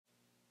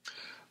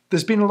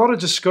There's been a lot of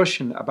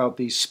discussion about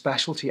these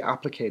specialty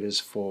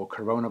applicators for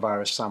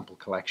coronavirus sample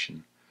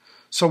collection.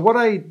 So what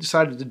I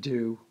decided to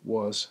do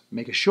was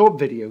make a short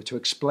video to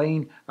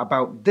explain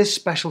about this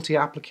specialty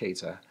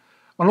applicator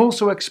and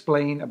also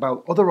explain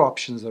about other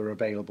options that are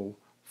available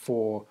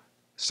for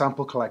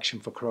sample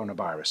collection for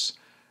coronavirus.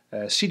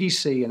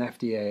 CDC and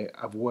FDA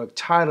have worked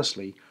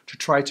tirelessly to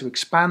try to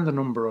expand the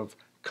number of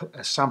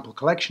sample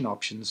collection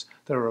options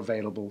that are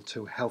available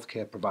to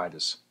healthcare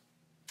providers.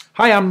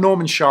 Hi, I'm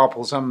Norman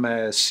Sharples. I'm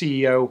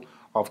CEO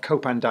of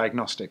COPAN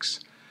Diagnostics.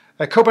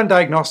 COPAN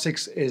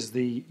Diagnostics is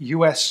the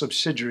US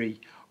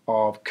subsidiary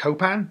of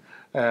COPAN,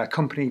 a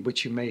company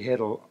which you may hear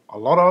a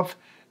lot of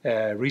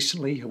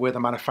recently. We're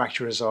the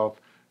manufacturers of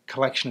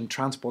collection and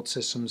transport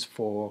systems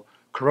for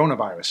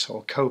coronavirus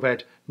or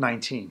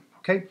COVID-19.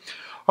 Okay,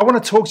 I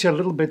want to talk to you a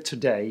little bit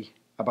today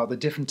about the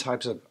different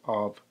types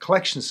of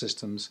collection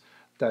systems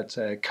that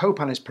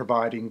COPAN is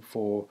providing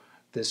for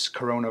this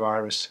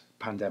coronavirus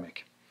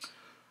pandemic.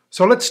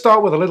 So let's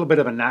start with a little bit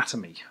of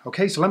anatomy.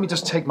 Okay, so let me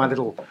just take my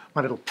little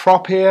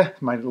prop here,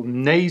 my little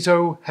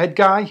naso head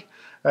guy,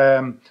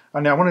 and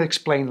I want to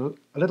explain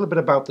a little bit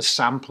about the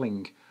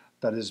sampling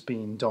that is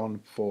being done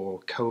for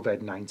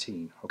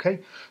COVID-19. Okay,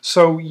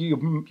 so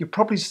you've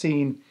probably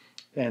seen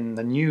in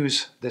the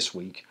news this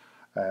week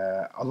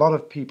a lot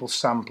of people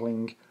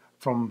sampling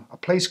from a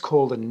place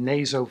called the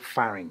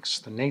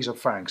nasopharynx. The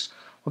nasopharynx.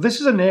 Well, this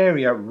is an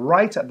area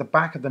right at the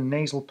back of the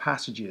nasal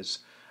passages,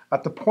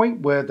 at the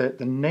point where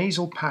the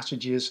nasal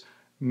passages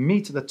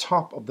meet the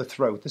top of the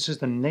throat. This is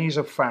the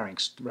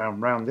nasopharynx,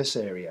 around this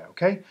area,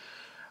 okay?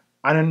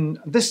 And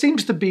this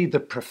seems to be the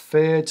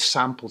preferred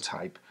sample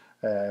type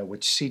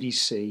which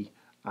CDC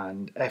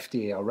and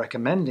FDA are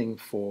recommending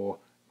for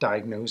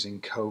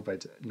diagnosing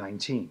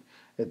COVID-19,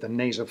 the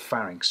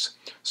nasopharynx.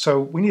 So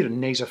we need a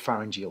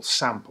nasopharyngeal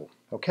sample,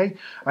 okay?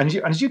 And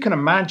as you can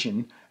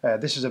imagine,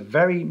 this is a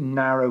very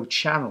narrow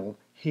channel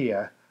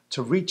here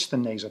to reach the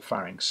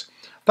nasopharynx.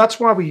 That's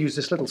why we use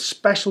this little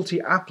specialty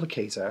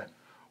applicator,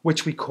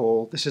 which we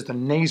call, this is the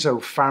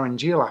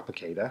nasopharyngeal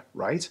applicator,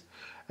 right?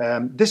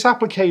 This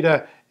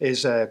applicator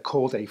is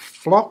called a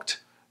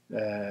flocked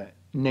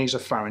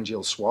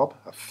nasopharyngeal swab,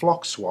 a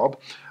flock swab,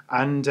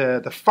 and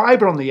the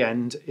fiber on the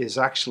end is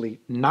actually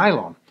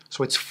nylon.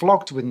 So it's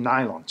flocked with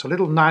nylon, so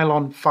little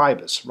nylon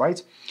fibers,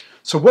 right?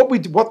 So what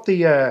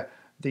the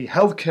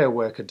healthcare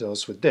worker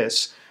does with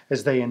this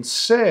is they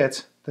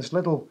insert this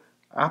little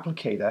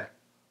applicator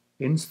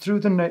in through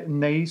the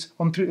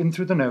in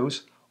through the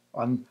nose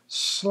and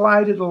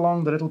slide it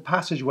along the little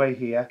passageway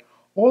here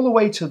all the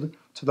way to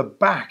the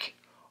back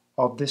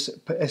of this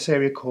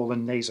area called the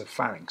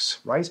nasopharynx,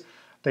 right?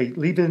 They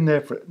leave it in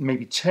there for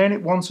maybe turn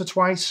it once or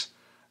twice,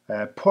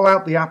 pull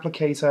out the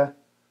applicator,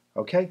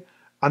 okay?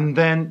 And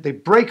then they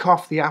break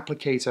off the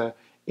applicator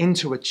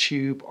into a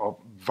tube of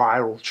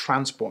viral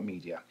transport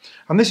media.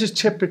 And this is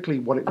typically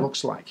what it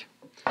looks like.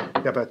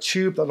 You have a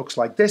tube that looks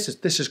like this.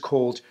 This is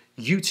called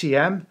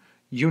UTM,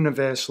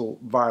 Universal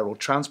Viral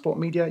Transport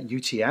Media,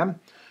 UTM.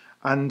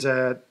 And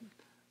the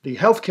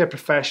healthcare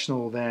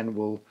professional then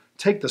will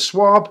take the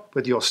swab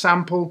with your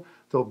sample,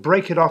 they'll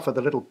break it off at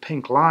the little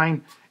pink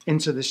line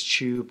into this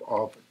tube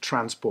of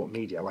transport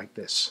media like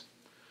this.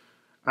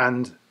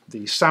 And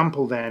the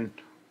sample then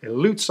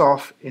elutes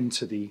off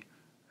into the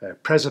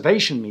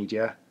preservation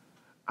media,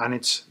 and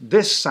it's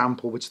this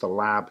sample which the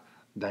lab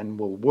then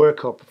will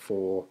work up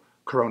for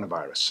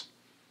coronavirus.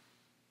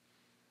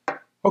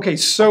 Okay,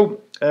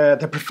 so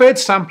the preferred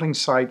sampling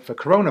site for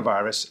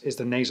coronavirus is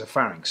the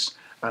nasopharynx,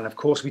 and of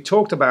course we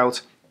talked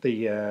about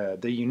the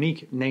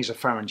unique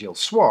nasopharyngeal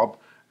swab,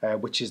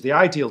 which is the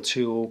ideal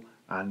tool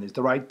and is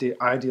the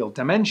ideal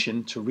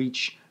dimension to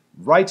reach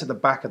right at the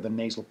back of the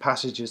nasal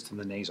passages to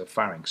the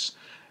nasopharynx.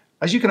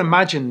 As you can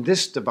imagine,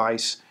 this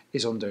device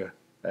is under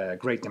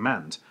great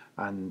demand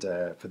and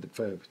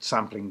for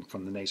sampling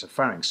from the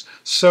nasopharynx.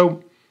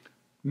 So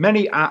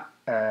many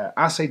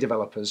assay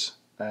developers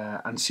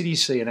and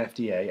CDC and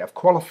FDA have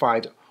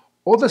qualified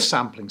other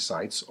sampling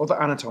sites, other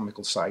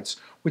anatomical sites,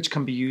 which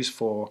can be used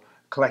for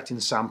collecting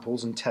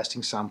samples and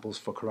testing samples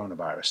for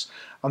coronavirus.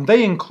 And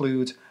they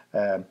include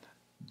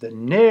the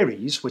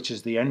nares, which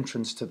is the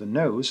entrance to the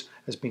nose,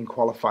 has been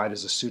qualified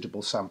as a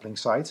suitable sampling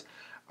site,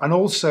 and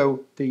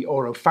also the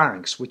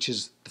oropharynx, which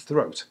is the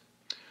throat.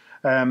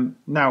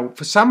 Now,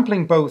 for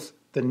sampling both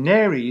the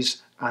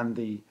nares and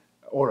the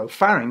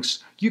oropharynx,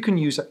 you can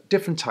use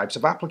different types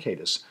of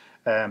applicators.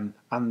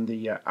 And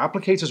the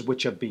applicators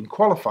which have been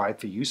qualified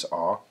for use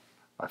are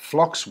a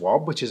flock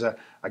swab, which is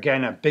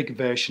again a big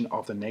version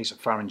of the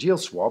nasopharyngeal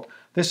swab.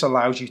 This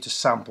allows you to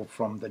sample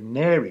from the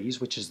nares,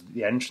 which is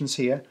the entrance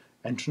here,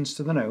 entrance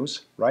to the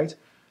nose, right?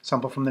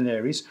 Sample from the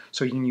nares.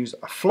 So you can use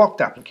a flocked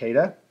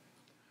applicator.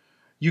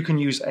 You can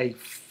use a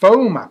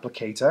foam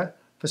applicator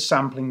for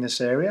sampling this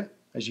area,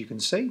 as you can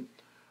see.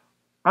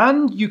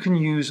 And you can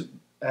use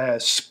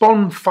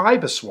spun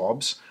fiber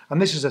swabs,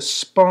 and this is a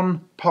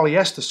spun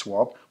polyester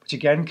swab, which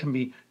again can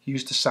be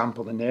used to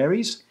sample the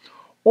nares.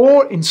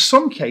 Or in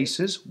some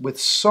cases, with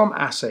some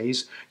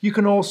assays, you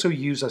can also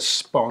use a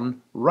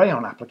spun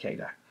rayon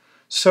applicator.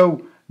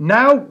 So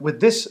Now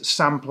with this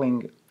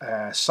sampling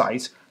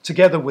site,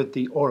 together with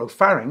the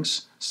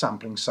oropharynx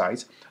sampling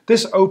site,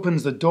 this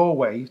opens the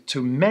doorway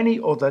to many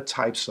other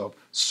types of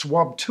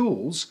swab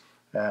tools,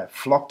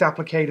 flocked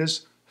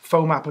applicators,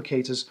 foam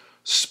applicators,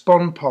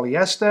 spun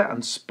polyester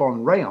and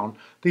spun rayon,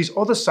 these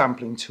other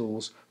sampling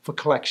tools for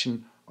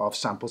collection of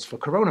samples for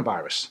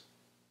coronavirus.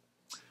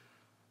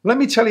 Let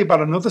me tell you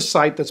about another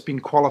site that's been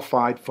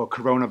qualified for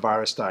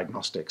coronavirus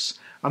diagnostics,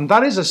 and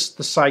that is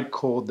the site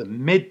called the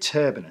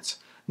Mid-turbinate.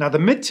 Now the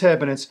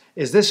mid-turbinate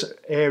is this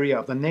area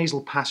of the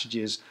nasal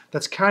passages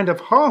that's kind of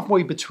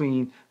halfway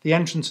between the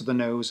entrance of the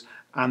nose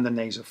and the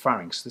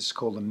nasopharynx. This is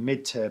called the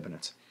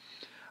mid-turbinate.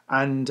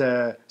 And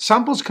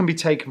samples can be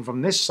taken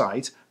from this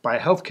site by a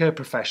healthcare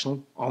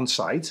professional on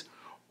site,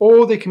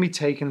 or they can be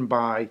taken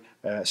by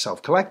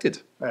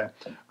self-collected.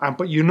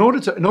 But in order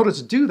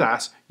to do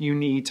that, you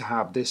need to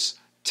have this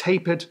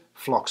tapered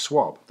flock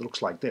swab that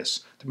looks like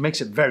this. That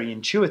makes it very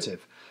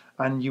intuitive.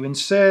 And you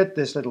insert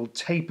this little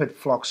tapered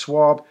flock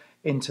swab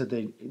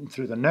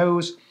through the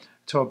nose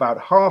to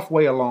about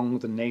halfway along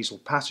the nasal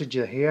passage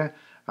here,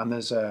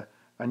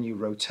 and you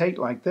rotate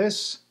like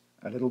this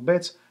a little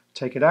bit,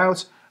 take it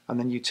out, and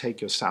then you take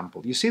your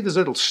sample. You see there's a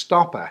little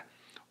stopper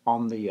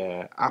on the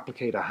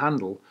applicator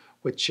handle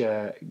which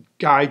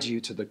guides you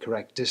to the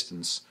correct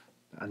distance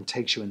and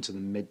takes you into the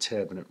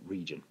mid-turbinate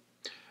region.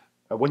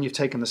 When you've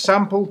taken the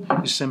sample,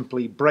 you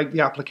simply break the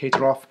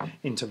applicator off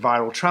into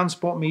viral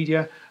transport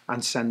media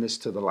and send this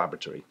to the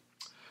laboratory.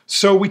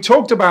 So we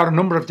talked about a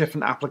number of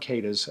different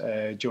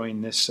applicators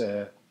during this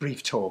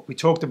brief talk. We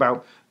talked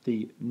about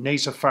the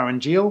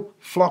nasopharyngeal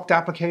flocked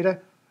applicator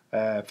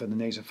for the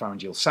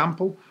nasopharyngeal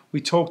sample.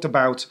 We talked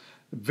about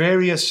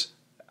various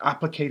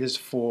applicators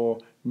for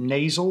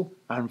nasal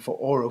and for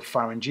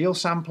oropharyngeal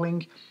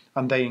sampling,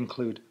 and they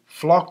include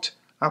flocked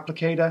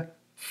applicator,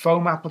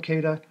 foam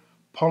applicator,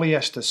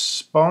 polyester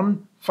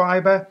spun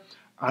fiber,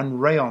 and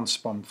rayon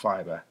spun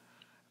fiber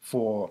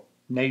for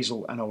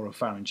nasal and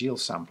oropharyngeal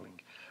sampling.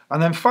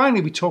 And then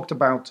finally we talked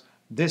about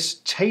this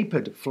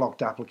tapered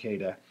flocked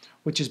applicator,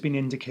 which has been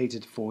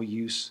indicated for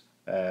use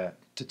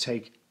to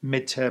take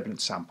mid-turbinate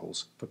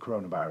samples for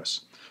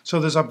coronavirus. So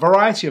there's a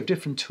variety of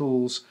different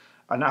tools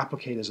and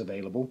applicators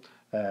available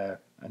and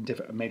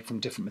made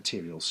from different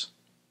materials.